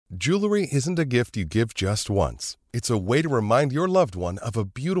Jewelry isn't a gift you give just once. It's a way to remind your loved one of a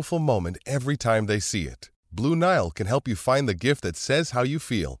beautiful moment every time they see it. Blue Nile can help you find the gift that says how you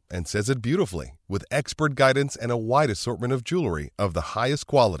feel and says it beautifully, with expert guidance and a wide assortment of jewelry of the highest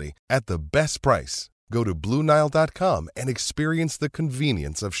quality at the best price. Go to BlueNile.com and experience the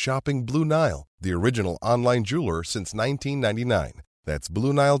convenience of shopping Blue Nile, the original online jeweler since 1999. That's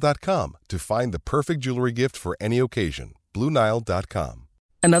BlueNile.com to find the perfect jewelry gift for any occasion. BlueNile.com.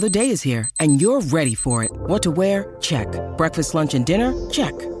 Another day is here, and you're ready for it. What to wear? Check. Breakfast, lunch, and dinner?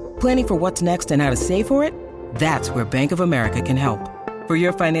 Check. Planning for what's next and how to save for it? That's where Bank of America can help. For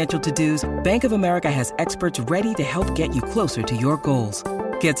your financial to-dos, Bank of America has experts ready to help get you closer to your goals.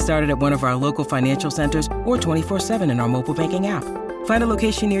 Get started at one of our local financial centers or 24/7 in our mobile banking app. Find a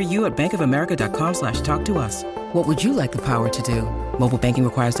location near you at bankofamerica.com/talktous. What would you like the power to do? Mobile banking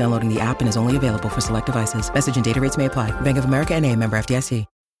requires downloading the app and is only available for select devices. Message and data rates may apply. Bank of America N.A., member FDIC.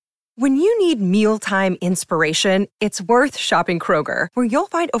 When you need mealtime inspiration, it's worth shopping Kroger, where you'll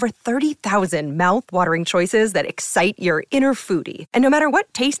find over 30,000 mouth-watering choices that excite your inner foodie. And no matter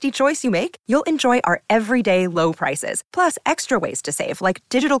what tasty choice you make, you'll enjoy our everyday low prices, plus extra ways to save, like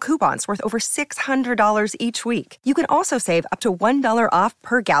digital coupons worth over $600 each week. You can also save up to $1 off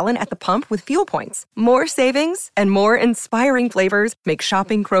per gallon at the pump with fuel points. More savings and more inspiring flavors make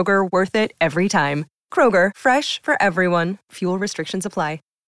shopping Kroger worth it every time. Kroger, fresh for everyone. Fuel restrictions apply.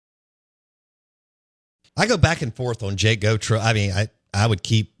 I go back and forth on Jake Gautreau. I mean, I would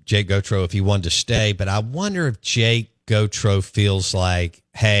keep Jake Gautreau if he wanted to stay, but I wonder if Jake Gautreau feels like,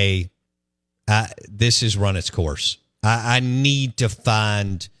 hey, this has run its course. I need to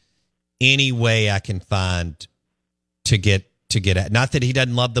find any way I can find to get at. Not that he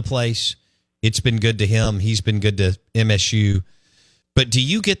doesn't love the place. It's been good to him. He's been good to MSU. But do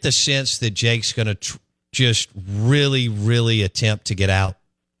you get the sense that Jake's going to just really, really attempt to get out?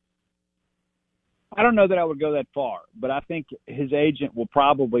 I don't know that I would go that far, but I think his agent will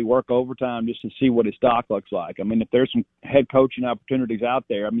probably work overtime just to see what his stock looks like. I mean, if there's some head coaching opportunities out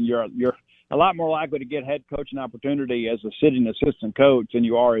there, I mean, you're a lot more likely to get head coaching opportunity as a sitting assistant coach than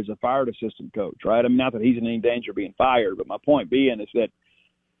you are as a fired assistant coach, right? I mean, not that he's in any danger of being fired, but my point being is that,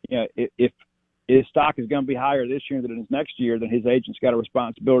 you know, if his stock is going to be higher this year than his next year, then his agent's got a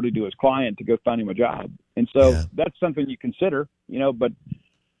responsibility to his client to go find him a job. And so that's something you consider, you know, but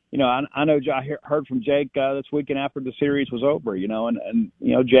you know, I know I heard from Jake this weekend after the series was over, you know, and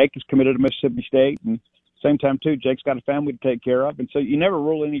you know, Jake is committed to Mississippi State, and same time too, Jake's got a family to take care of, and so you never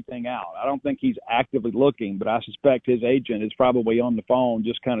rule anything out. I don't think he's actively looking, but I suspect his agent is probably on the phone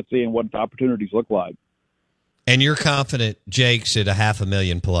just kind of seeing what the opportunities look like. And you're confident Jake's at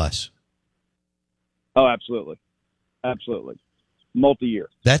 $500,000 plus? Oh, absolutely. Absolutely. Multi-year.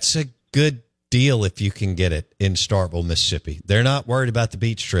 That's a good deal if you can get it in Starkville, Mississippi. They're not worried about the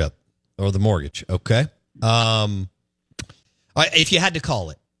beach trip or the mortgage, okay? If you had to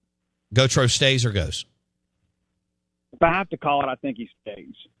call it, Gautreau stays or goes? If I have to call it, I think he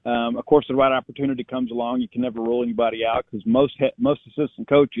stays. Of course, the right opportunity comes along. You can never rule anybody out because most assistant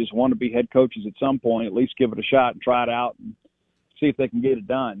coaches want to be head coaches at some point, at least give it a shot and try it out and see if they can get it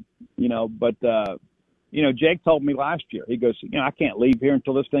done, you know. But, you know, Jake told me last year, he goes, you know, I can't leave here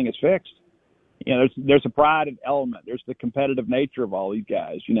until this thing is fixed. You know, there's a pride element. There's the competitive nature of all these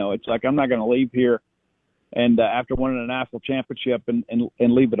guys. You know, it's like I'm not going to leave here and after winning a national championship and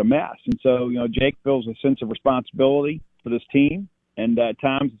leave it a mess. And so, you know, Jake feels a sense of responsibility for this team. And at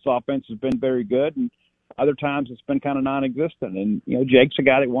times this offense has been very good, and other times it's been kind of non-existent. And, you know, Jake's a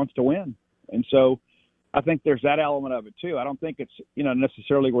guy that wants to win. And so I think there's that element of it too. I don't think it's, you know,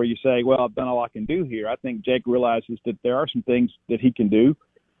 necessarily where you say, well, I've done all I can do here. I think Jake realizes that there are some things that he can do.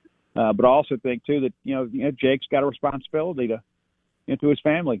 But I also think, too, that, you know, Jake's got a responsibility to his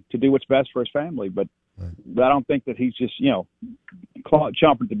family, to do what's best for his family. But I don't think that he's just, you know,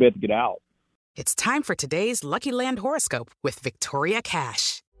 chomping at the bit to get out. It's time for today's Lucky Land horoscope with Victoria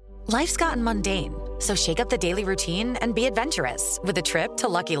Cash. Life's gotten mundane, so shake up the daily routine and be adventurous with a trip to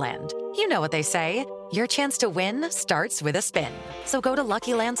Lucky Land. You know what they say. Your chance to win starts with a spin. So go to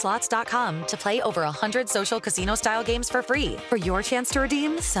LuckyLandSlots.com to play over 100 social casino-style games for free for your chance to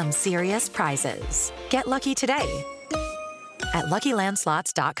redeem some serious prizes. Get lucky today at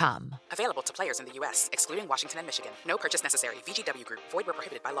LuckyLandSlots.com. Available to players in the U.S., excluding Washington and Michigan. No purchase necessary. VGW Group. Void where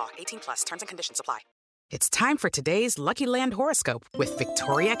prohibited by law. 18+. Terms and conditions apply. It's time for today's Lucky Land horoscope with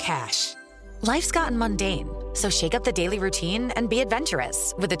Victoria Cash. Life's gotten mundane, so shake up the daily routine and be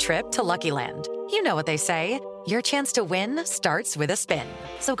adventurous with a trip to Lucky Land. You know what they say. Your chance to win starts with a spin.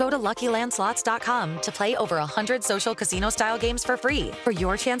 So go to LuckyLandSlots.com to play over 100 social casino-style games for free for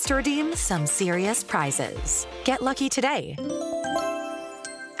your chance to redeem some serious prizes. Get lucky today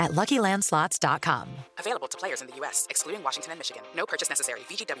at LuckyLandSlots.com. Available to players in the U.S., excluding Washington and Michigan. No purchase necessary.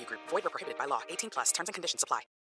 VGW Group. Void where prohibited by law. 18+. Terms and conditions apply.